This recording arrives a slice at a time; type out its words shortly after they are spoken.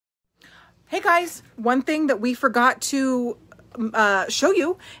Hey guys, one thing that we forgot to show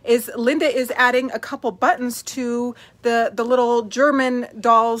you is Linda is adding a couple buttons to the little German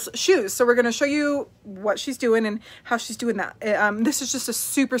doll's shoes. So we're going to show you what she's doing and how she's doing that. This is just a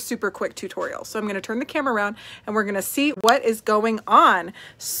super quick tutorial. So I'm going to turn the camera around and we're going to see what is going on.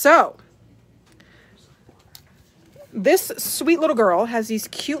 So this sweet little girl has these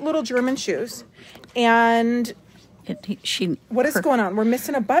cute little German shoes, and what is going on? We're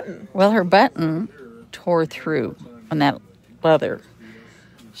missing a button. Well, her button tore through on that leather.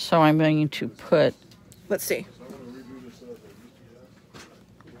 So I'm going to put... Let's see.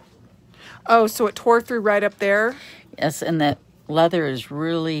 Oh, so it tore through right up there? Yes, and that leather is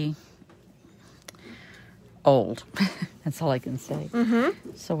really old. That's all I can say.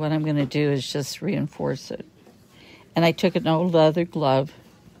 Mm-hmm. So what I'm going to do is just reinforce it. And I took an old leather glove.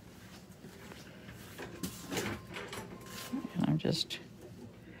 And I'm just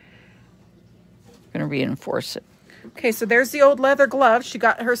going to reinforce it. Okay, so there's the old leather glove. She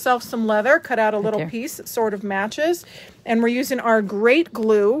got herself some leather, cut out a little piece that sort of matches. And we're using our great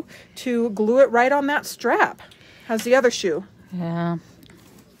glue to glue it right on that strap. How's the other shoe? Yeah. I'm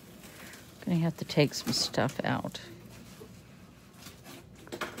going to have to take some stuff out.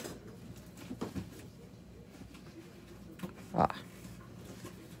 Ah,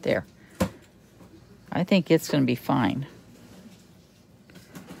 there. I think it's going to be fine.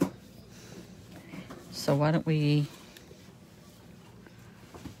 So why don't we...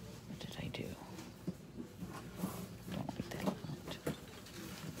 What did I do? Don't like that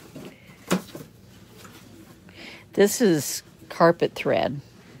out. This is carpet thread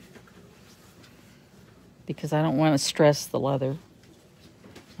because I don't want to stress the leather.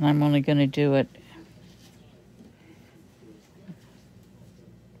 And I'm only going to do it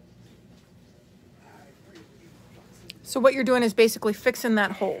So what you're doing is basically fixing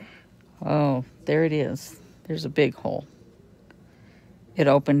that hole. Oh, there it is. There's a big hole. It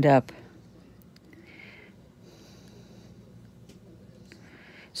opened up.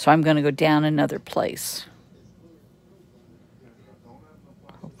 So I'm going to go down another place.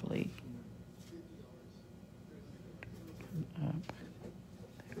 Hopefully. Up.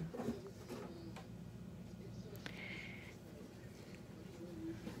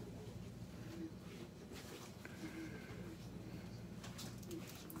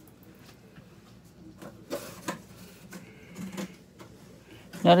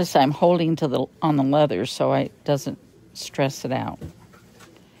 Notice I'm holding to on the leather so it doesn't stress it out.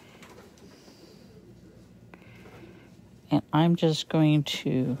 And I'm just going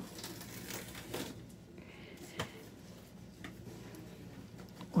to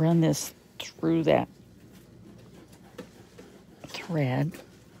run this through that thread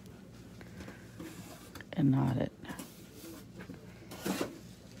and knot it.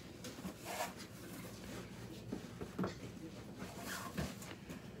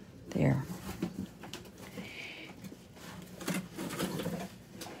 There.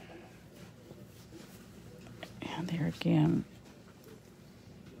 And there again.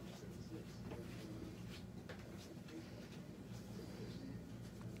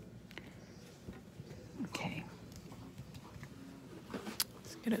 Okay.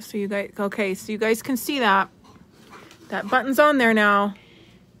 Let's get it so you guys, okay, so you guys can see that. That button's on there now.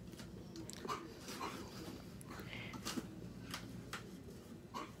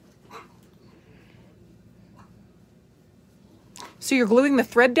 So you're gluing the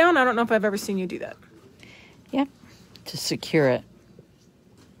thread down? I don't know if I've ever seen you do that. Yep, to secure it.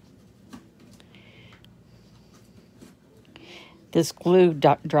 This glue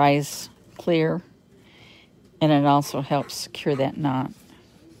dries clear, and it also helps secure that knot.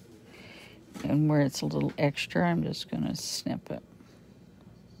 And where it's a little extra, I'm just going to snip it.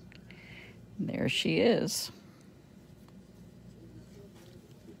 There she is.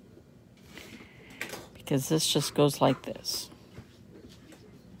 Because this just goes like this.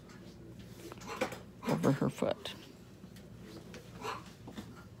 Over her foot.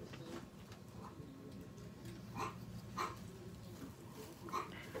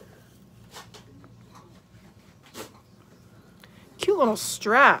 Cute little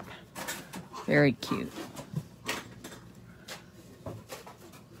strap. Very cute.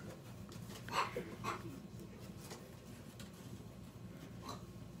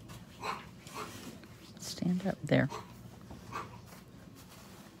 Stand up there.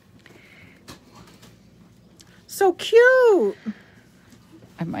 So cute.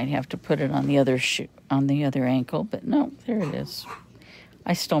 I might have to put it on the other shoe, on the other ankle, but no, there it is.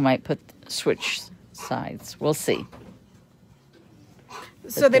 I still might switch sides. We'll see.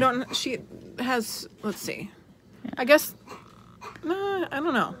 So they don't, she has, let's see. Yeah. I guess I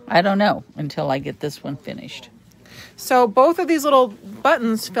don't know. I don't know until I get this one finished. So both of these little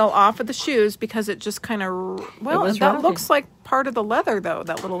buttons fell off of the shoes because it just kind of, well, was that rotted. looks like part of the leather though,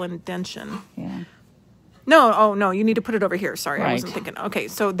 that little indention. Yeah. No, oh no, you need to put it over here. Sorry, I wasn't Right. thinking. Okay,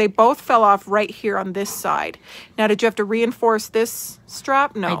 so they both fell off right here on this side. Now, did you have to reinforce this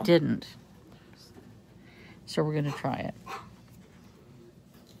strap? No. I didn't. So we're going to try it.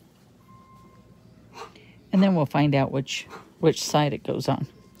 And then we'll find out which side it goes on.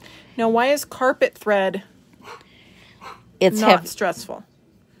 Now, why is carpet thread It's not stressful?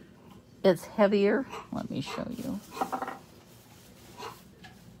 It's heavier. Let me show you.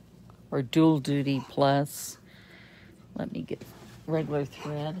 Or dual duty plus. Let me get regular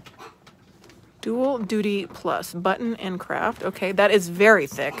thread. Dual duty plus button and craft. Okay, that is very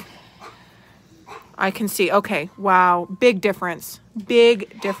thick. I can see. Okay, wow, big difference.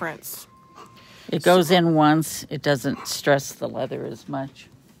 Big difference. It goes in once. It doesn't stress the leather as much.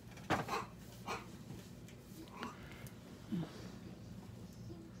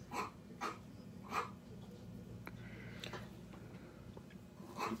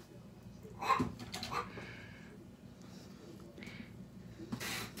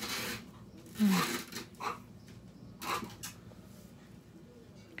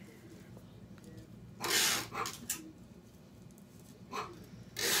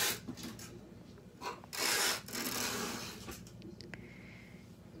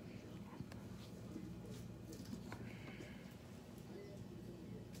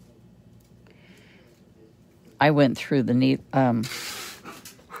 I went through the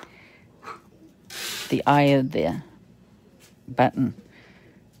eye of the button.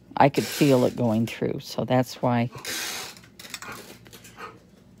 I could feel it going through, so that's why.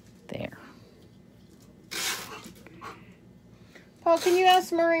 There. Paul, can you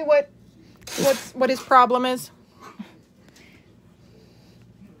ask Murray what his problem is?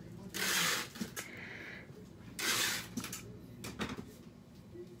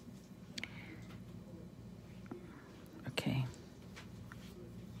 Okay.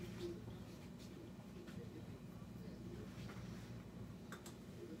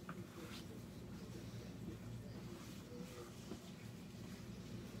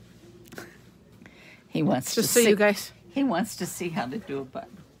 He wants Just to so see. you guys. He wants to see how to do a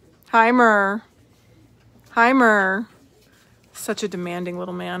button. Hi, Mur. Hi, Mur. Such a demanding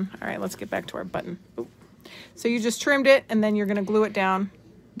little man. All right, let's get back to our button. Oop. So you just trimmed it, and then you're going to glue it down.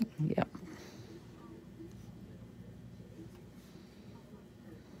 Yep.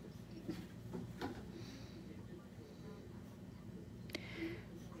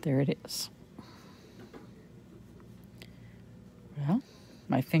 There it is. Well,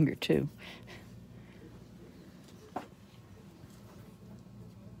 my finger too.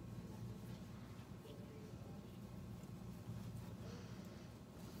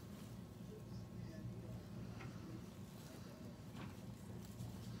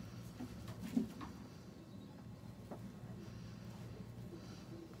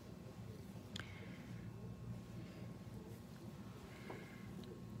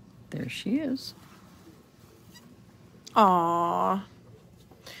 There she is. Aw.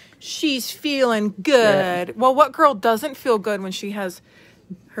 She's feeling good. Well, what girl doesn't feel good when she has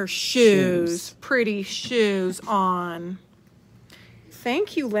her shoes, pretty shoes on?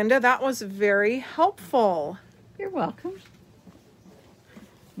 Thank you, Linda. That was very helpful. You're welcome.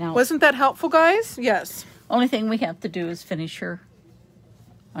 Now, Wasn't that helpful, guys? Yes. only thing we have to do is finish her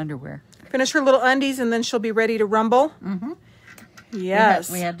underwear. Finish her little undies, and then she'll be ready to rumble. Mm-hmm. Yes.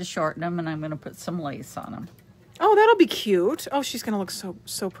 We had to shorten them, and I'm going to put some lace on them. Oh, that'll be cute. Oh, she's going to look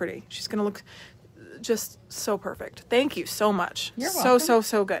so pretty. She's going to look just so perfect. Thank you so much. You're so, welcome.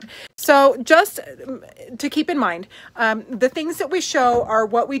 so good. So just to keep in mind, the things that we show are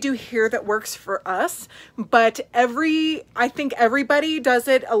what we do here that works for us. But I think everybody does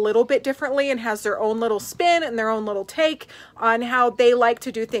it a little bit differently and has their own little spin and their own little take on how they like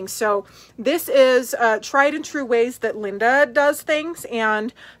to do things. So this is tried and true ways that Linda does things.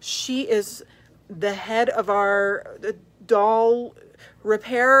 And she is the head of our doll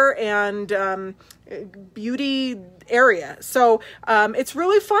repair and beauty area. So it's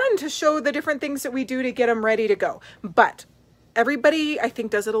really fun to show the different things that we do to get them ready to go. But everybody, I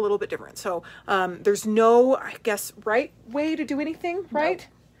think, does it a little bit different. So there's no, I guess, right way to do anything, right?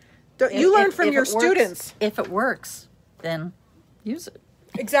 Don't you learn from your students. If it works, then use it.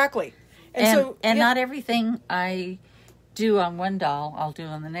 Exactly. And yeah. not everything I do on one doll, I'll do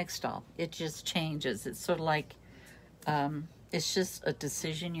on the next doll. It just changes. It's sort of like, it's just a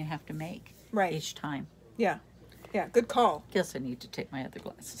decision you have to make Right. each time. Yeah. Yeah, good call. Guess I need to take my other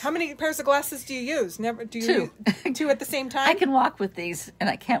glasses. How many pairs of glasses do you use? Never do you Two. use two at the same time? I can walk with these, and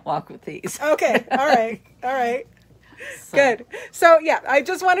I can't walk with these. Okay, all right, all right. So, Good. So yeah, I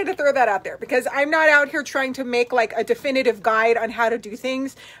just wanted to throw that out there because I'm not out here trying to make like a definitive guide on how to do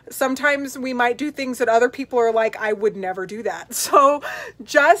things. Sometimes we might do things that other people are like, I would never do that. So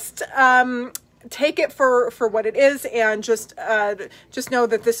just take it for what it is, and just know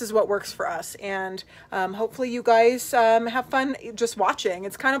that this is what works for us. And hopefully you guys have fun just watching.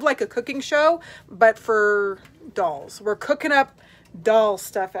 It's kind of like a cooking show, but for dolls. We're cooking up doll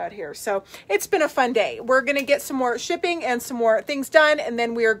stuff out here. So it's been a fun day. We're going to get some more shipping and some more things done, and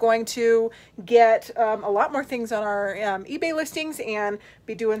then we are going to get a lot more things on our eBay listings and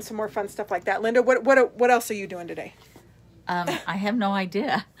be doing some more fun stuff like that. Linda, what else are you doing today? I have no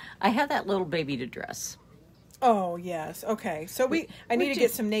idea. I have that little baby to dress. Oh yes, okay. So I need to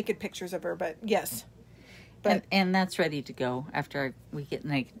get some naked pictures of her, but yes. But and that's ready to go after we get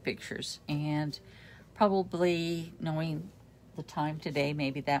naked pictures, and probably knowing the time today,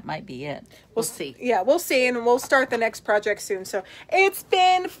 maybe that might be it. We'll see. Yeah, we'll see, and we'll start the next project soon. So it's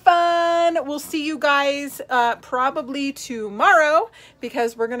been fun. We'll see you guys probably tomorrow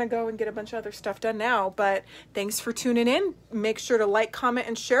because we're gonna go and get a bunch of other stuff done now. But thanks for tuning in. Make sure to like, comment,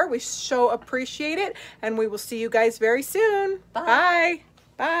 and share. We so appreciate it, and we will see you guys very soon. Bye.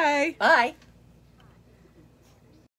 Bye. Bye. Bye.